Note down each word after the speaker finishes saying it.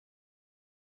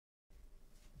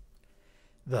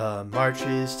The march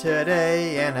is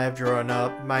today and I've drawn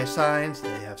up my signs.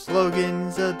 They have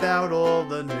slogans about all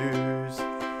the news.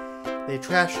 They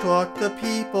trash talk the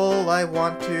people I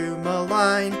want to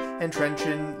malign and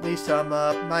trenchantly sum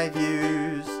up my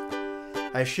views.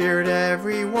 I shared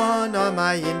every one on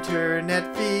my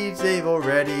internet feeds. They've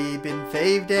already been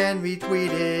faved and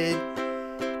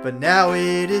retweeted. But now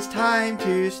it is time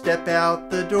to step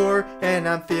out the door, and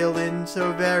I'm feeling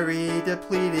so very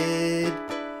depleted.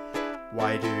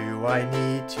 Why do I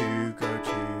need to go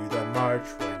to the march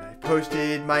when I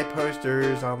posted my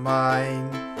posters online?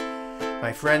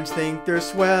 My friends think they're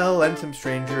swell and some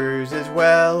strangers as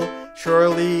well.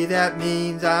 Surely that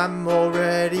means I'm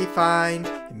already fine.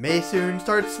 It may soon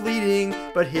start sleeting,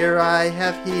 but here I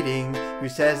have heating. Who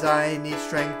says I need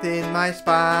strength in my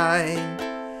spine?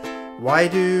 Why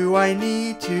do I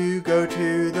need to go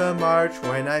to the march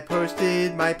when I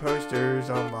posted my posters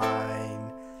online?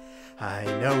 I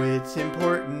know it's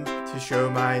important to show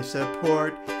my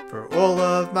support for all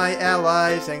of my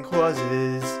allies and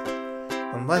causes.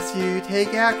 Unless you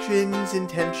take actions,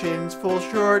 intentions fall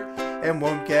short and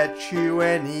won't get you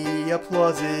any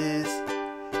applauses.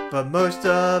 But most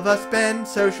of us spend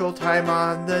social time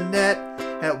on the net,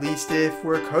 at least if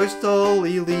we're coastal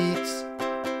elites.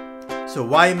 So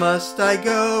why must I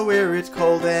go where it's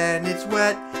cold and it's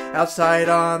wet, outside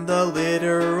on the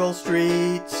literal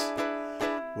streets?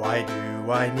 Why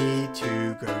do I need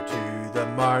to go to the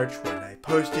march when I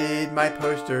posted my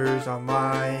posters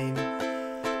online?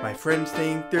 My friends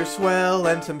think they're swell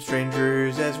and some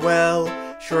strangers as well.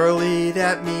 Surely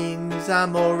that means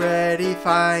I'm already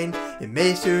fine. It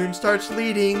may soon start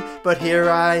sleeting, but here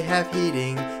I have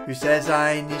heating. Who says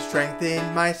I need strength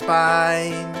in my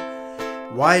spine?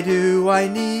 Why do I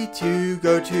need to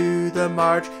go to the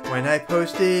march when I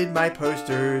posted my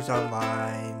posters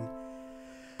online?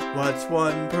 What's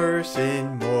one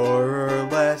person more or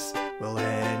less? Will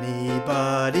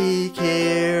anybody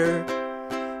care?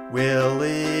 Will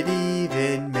it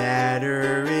even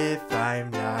matter if I'm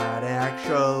not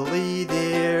actually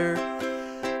there?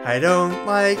 I don't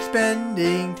like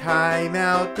spending time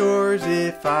outdoors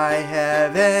if I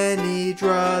have any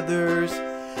druthers.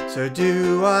 So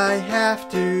do I have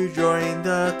to join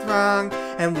the throng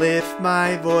and lift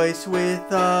my voice with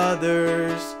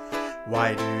others?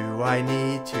 Why do I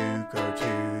need to go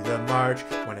to the march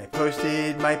when I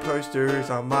posted my posters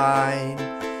online?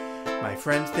 My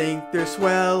friends think they're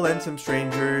swell and some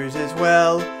strangers as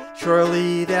well.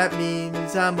 Surely that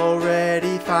means I'm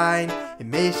already fine. It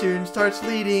may soon start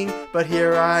sleeting, but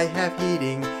here I have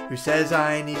heating. Who says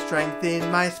I need strength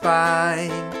in my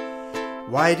spine?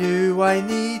 Why do I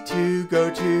need to go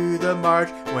to the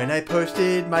march when I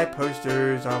posted my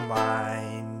posters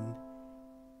online?